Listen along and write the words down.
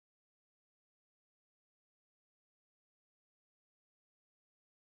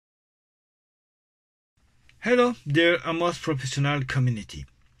Hello, dear Amos Professional community.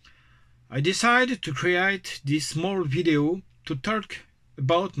 I decided to create this small video to talk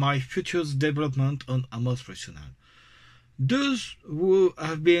about my future development on Amos Professional. Those who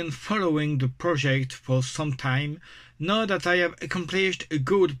have been following the project for some time know that I have accomplished a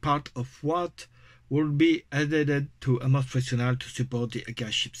good part of what will be added to Amos Professional to support the AGA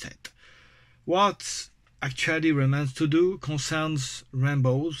chipset. What actually remains to do concerns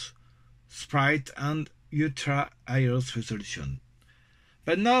rainbows, sprite, and ultra high resolution.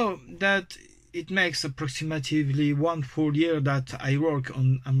 But now that it makes approximately 1 full year that I work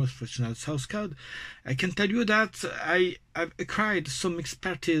on Amos Professional source code, I can tell you that I have acquired some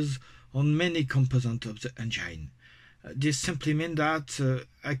expertise on many components of the engine. This simply means that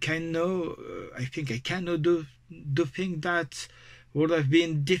I think I can now do things that would have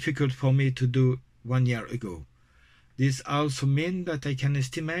been difficult for me to do 1 year ago. This also means that I can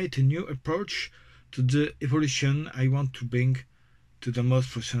estimate a new approach to the evolution I want to bring to the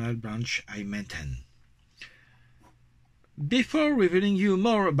Amos Professional branch I maintain. Before revealing you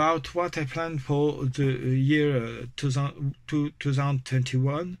more about what I plan for the year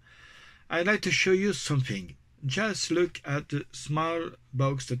 2021, I'd like to show you something. Just look at the small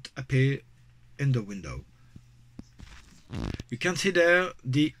box that appears in the window. You can see there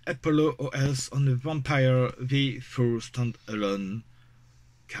the Apollo OS on the Vampire V4 standalone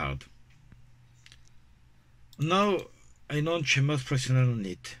card. Now I launch Amos Professional on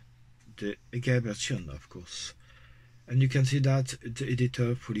it, the AGA version of course, and you can see that the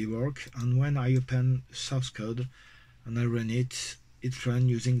editor fully works, and when I open source code and I run it, it's run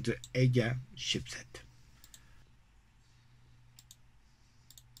using the AGA chipset.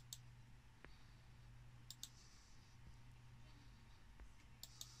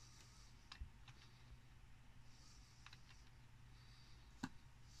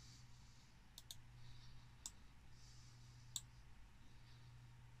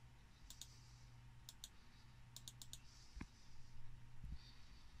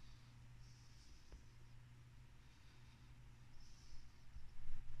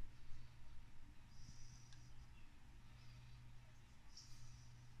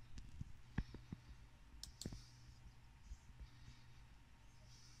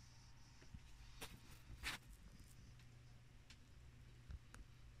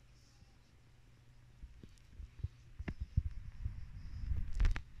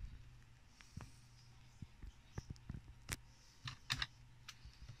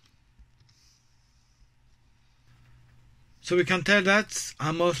 So we can tell that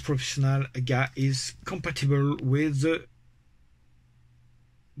Amos Professional AGA is compatible with the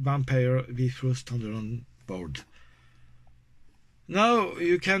Vampire V4 standalone board. Now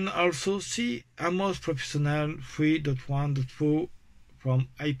you can also see Amos Professional 3.1.4 from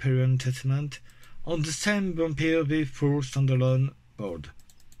Hyperion Testament on the same Vampire V4 standalone board.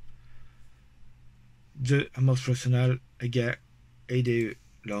 The Amos Professional AGA IDE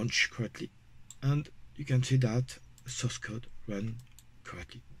launch correctly, and you can see that source code run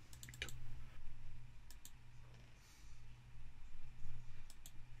correctly.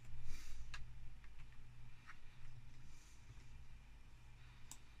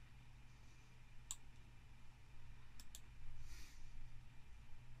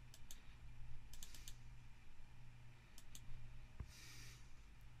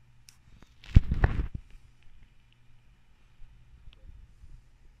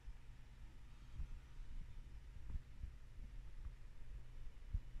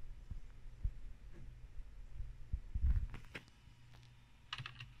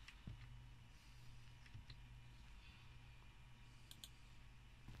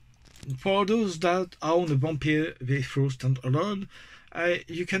 For those that own the Vampire V4 standalone,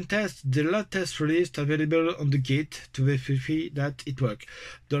 you can test the latest release available on the Git to verify that it works.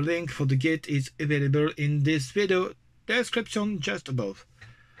 The link for the Git is available in this video description just above.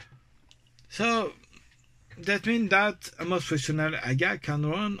 So that means that Amos Professional AGA can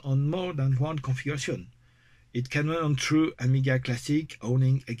run on more than one configuration. It can run on true Amiga Classic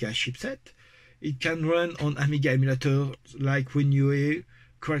owning AGA chipset. It can run on Amiga emulator like WinUE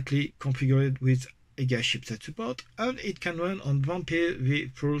correctly configured with AGA chipset support, and it can run on Vampire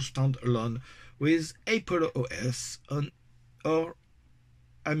V4 standalone with Apollo OS or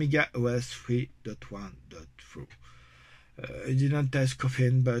Amiga OS 3.1.4. I didn't test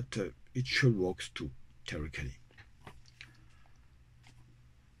Coffin, but it should work too, theoretically.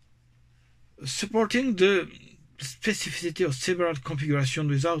 Supporting the specificity of several configurations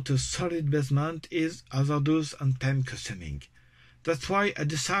without a solid basement is hazardous and time-consuming. That's why I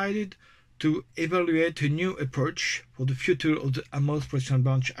decided to evaluate a new approach for the future of the Amos Professional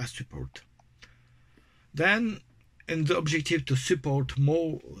branch as support. Then, in the objective to support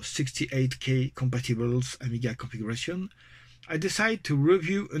more 68K compatible Amiga configuration, I decided to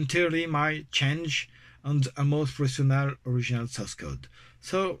review entirely my change on the AmosProfessional original source code.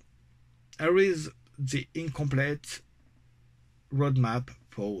 So, here is the incomplete roadmap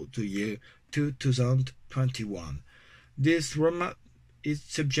for the year 2021. This roadmap is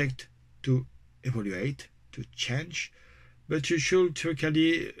subject to evaluate, to change, but you should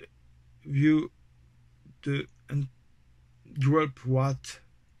typically view the group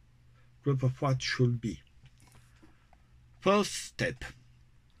of what should be. First step.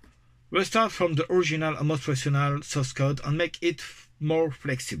 We'll start from the original AmosProfessional source code and make it more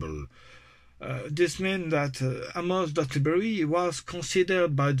flexible. This means that amos.library was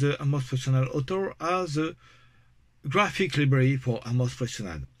considered by the AmosProfessional author as a graphic library for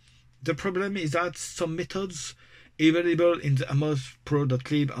AmosProfessional. The problem is that some methods available in the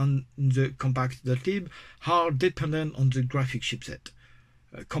AmosPro.lib and the compact.lib are dependent on the graphic chipset.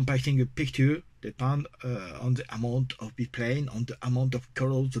 Compacting a picture depends on the amount of bitplane, on the amount of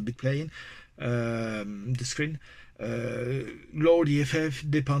colors of bitplane, the screen. Load EFF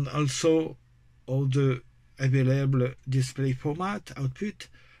depends also on the available display format, output,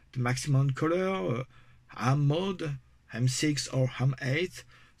 the maximum color, ham mode, ham6 or ham8.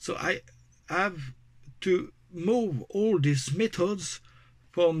 So I have to move all these methods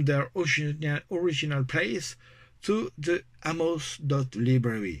from their original place to the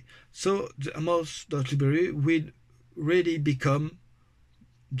amos.library. So the amos.library will really become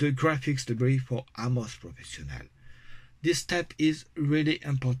the graphics library for AmosProfessional. This step is really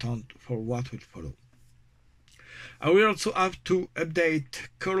important for what will follow. I will also have to update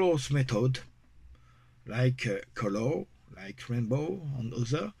colors method, like color, like rainbow and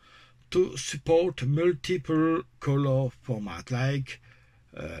other, to support multiple color format, like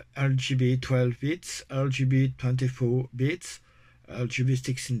RGB 12 bits, RGB 24 bits, RGB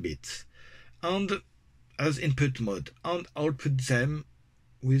 16 bits, and as input mode, and output them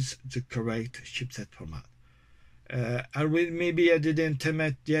with the correct chipset format. I will maybe add the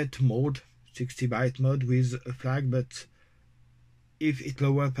intermediate mode, 60-byte mode with a flag, but if it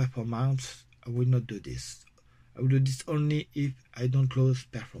lower performance, I will not do this. I will do this only if I don't lose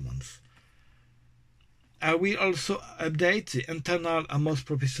performance. I will also update the internal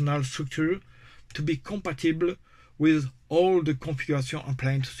AmosProfessional structure to be compatible with all the configuration I'm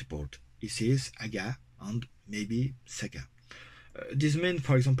planning to support, ECS, AGA, and maybe SEGA. This means,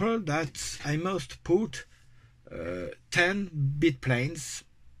 for example, that I must put 10 bit planes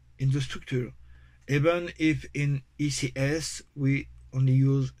in the structure, even if in ECS we only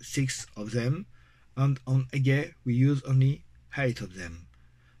use 6 of them, and on AGA we use only 8 of them.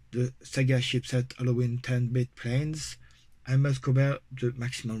 The SEGA chipset allowing 10-bit planes, I must cover the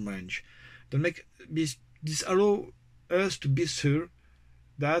maximum range. This allows us to be sure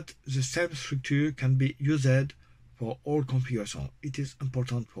that the same structure can be used for all configurations. It is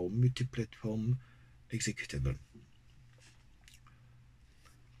important for multi-platform executable.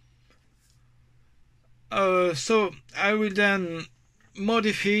 So I will then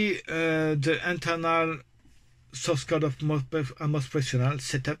modify the internal source code of AmosProfessional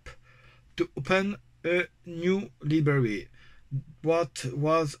setup to open a new library. What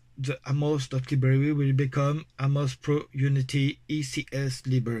was the amos.library will become AmosPro Unity ECS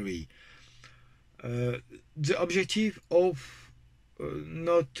library. The objective of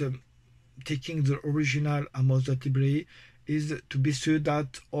not taking the original amos.library is to be sure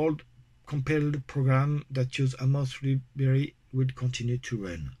that all compiled programs that use Amos library will continue to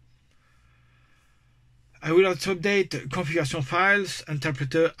run. I will also update configuration files,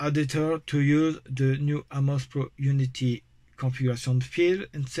 interpreter, editor to use the new AmosPro Unity configuration field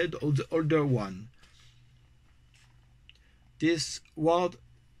instead of the older one. This was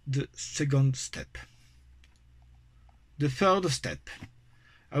the second step. The third step.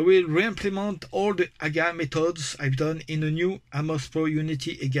 I will re-implement all the AGA methods I've done in a new AmosPro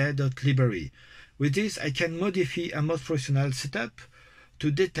Unity AGA.library. With this, I can modify AmosProfessional setup to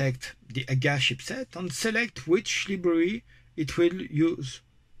detect the AGA chipset and select which library it will use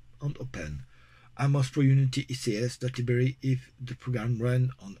and open. AmosPro Unity ECS.library if the program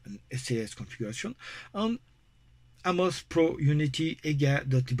runs on an ECS configuration, and AmosPro Unity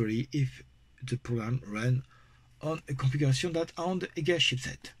AGA.library if the program runs on a configuration that on the AGA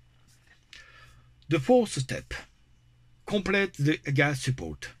chipset. The fourth step, complete the AGA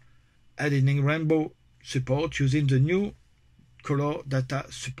support, adding rainbow support using the new color data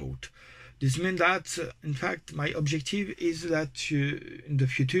support. This means that, in fact, my objective is that in the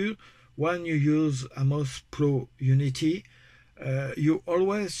future, when you use AmosPro Unity, you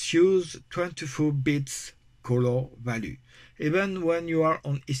always use 24 bits color value, even when you are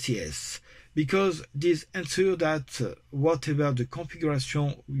on ECS, because this ensures that whatever the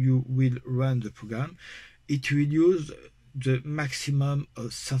configuration you will run the program, it will use the maximum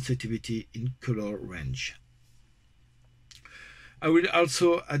of sensitivity in color range. I will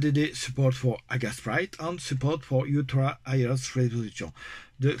also add the support for AGA Sprite and support for ultra high resolution,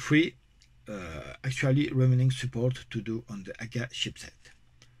 the three actually remaining support to do on the AGA chipset.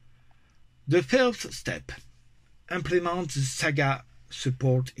 The first step, implement the Saga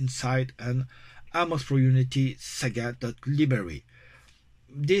support inside an AmosPro Saga.library.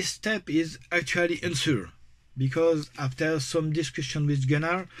 This step is actually unsure, because after some discussion with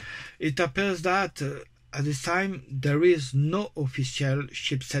Gunnar, it appears that at this time there is no official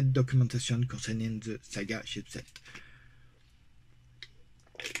chipset documentation concerning the Saga chipset.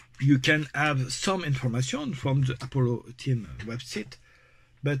 You can have some information from the Apollo team website,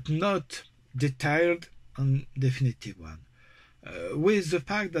 but not detailed and definitive one. With the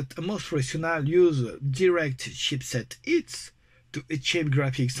fact that AmosProfessional use direct chipset hits to achieve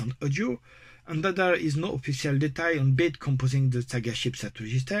graphics and audio, and that there is no official detail on bit composing the Saga chipset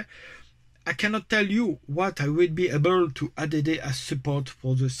register, I cannot tell you what I will be able to add as support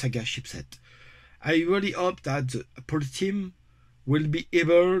for the Saga chipset. I really hope that the Apollo team will be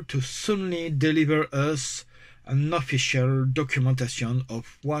able to soonly deliver us an official documentation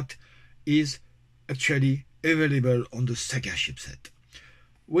of what is actually available on the Saga chipset.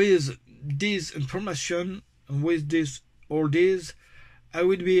 With this information and with all this, I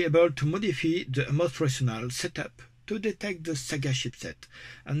will be able to modify the AmosProfessional setup to detect the Saga chipset,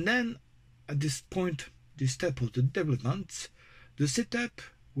 and then at this point, this step of the development, the setup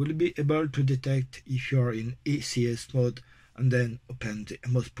will be able to detect if you are in ECS mode, and then open the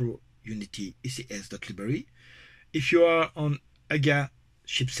AmosPro Unity ECS.library. If you are on AGA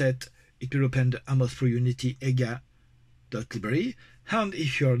chipset, it will open the AmosPro Unity AGA.library. And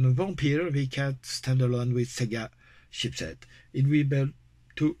if you are on a Vampire VCAT standalone with Saga chipset, it will be able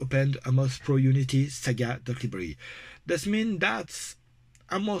to open the AmosPro Unity Saga.library. That means that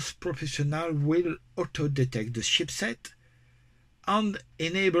AmosProfessional will auto-detect the chipset and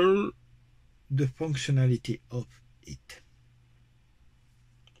enable the functionality of it.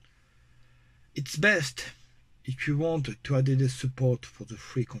 It's best if you want to add the support for the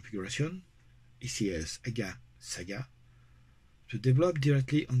free configuration, ECS, AGA, Saga, to develop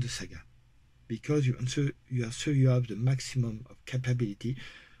directly on the Saga, because you are sure you have the maximum of capability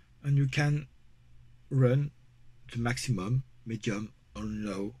and you can run the maximum, medium, or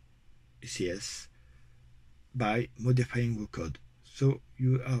low ECS by modifying the code. So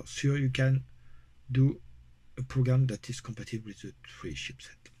you are sure you can do a program that is compatible with the free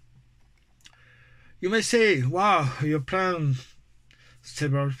chipset. You may say, wow, you plan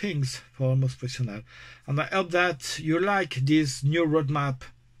several things for AmosProfessional, and I hope that you like this new roadmap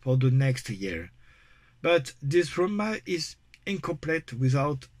for the next year. But this roadmap is incomplete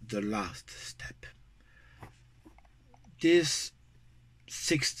without the last step. This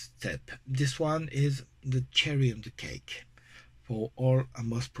sixth step, this one is the cherry on the cake for all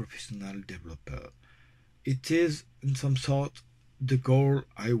AmosProfessional developers. It is, in some sort, the goal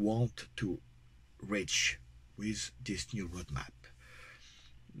I want to reach with this new roadmap.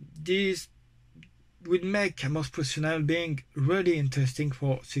 This will make AmosProfessional being really interesting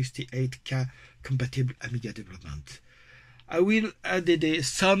for 68K compatible Amiga development. I will add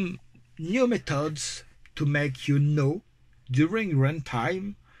some new methods to make you know during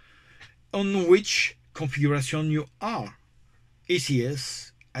runtime on which configuration you are,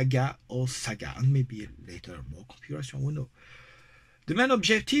 ECS, AGA or Saga, and maybe later more configuration, we know. The main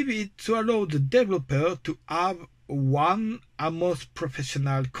objective is to allow the developer to have one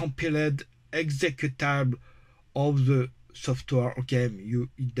AmosProfessional compiled executable of the software or game you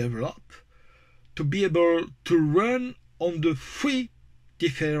develop, to be able to run on the three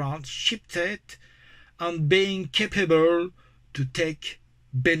different chipsets and being capable to take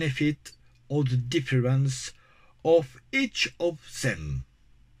benefit of the difference of each of them.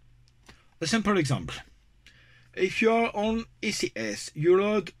 A simple example. If you are on ECS, you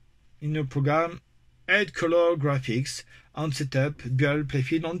load in your program 8 color graphics and set up dual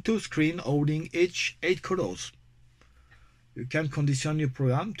playfield on 2 screens holding each 8 colors. You can condition your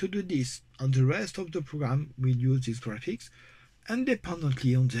program to do this, and the rest of the program will use these graphics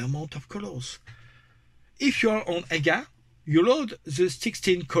independently on the amount of colors. If you are on AGA, you load the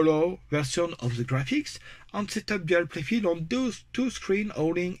 16 color version of the graphics and set up dual playfield on those 2 screens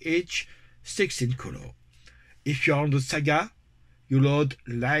holding each 16 colors. If you are on the Saga, you load,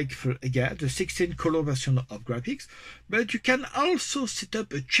 like for again, the 16-color version of graphics, but you can also set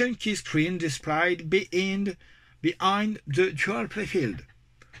up a chunky screen displayed behind the dual play field.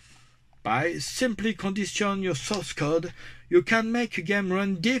 By simply conditioning your source code, you can make a game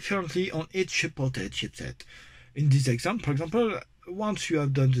run differently on each supported chipset. In this example, for example, once you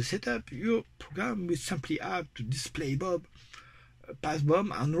have done the setup, your program will simply have to display Bob, pass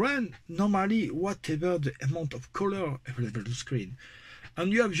bomb, and run normally whatever the amount of color available on the screen.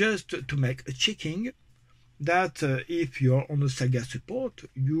 And you have just to make a checking that if you're on a Saga support,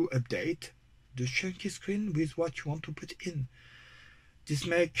 you update the chunky screen with what you want to put in. This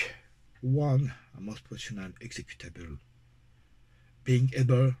makes one AmosProfessional executable being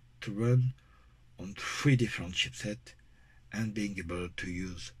able to run on 3 different chipsets and being able to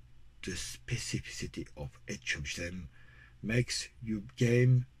use the specificity of each of them makes your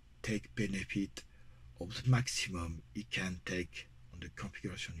game take benefit of the maximum it can take on the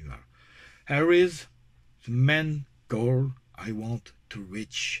configuration you are. Here is the main goal I want to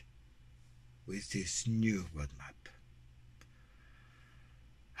reach with this new roadmap.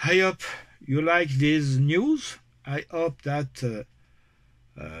 I hope you like this news. I hope that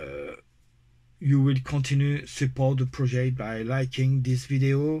you will continue support the project by liking this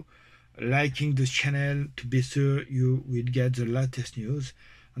video, liking the channel to be sure you will get the latest news.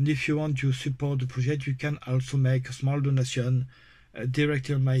 And if you want to support the project, you can also make a small donation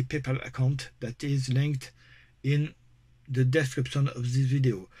directly on my PayPal account that is linked in the description of this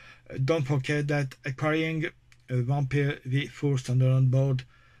video. Don't forget that acquiring a Vampire V4 standalone board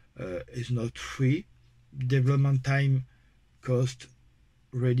is not free. Development time costs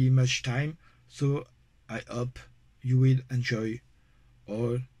really much time, so I hope you will enjoy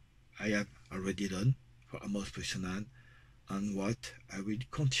all I have already done for AmosProfessional and what I will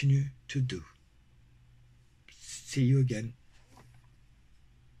continue to do. See you again.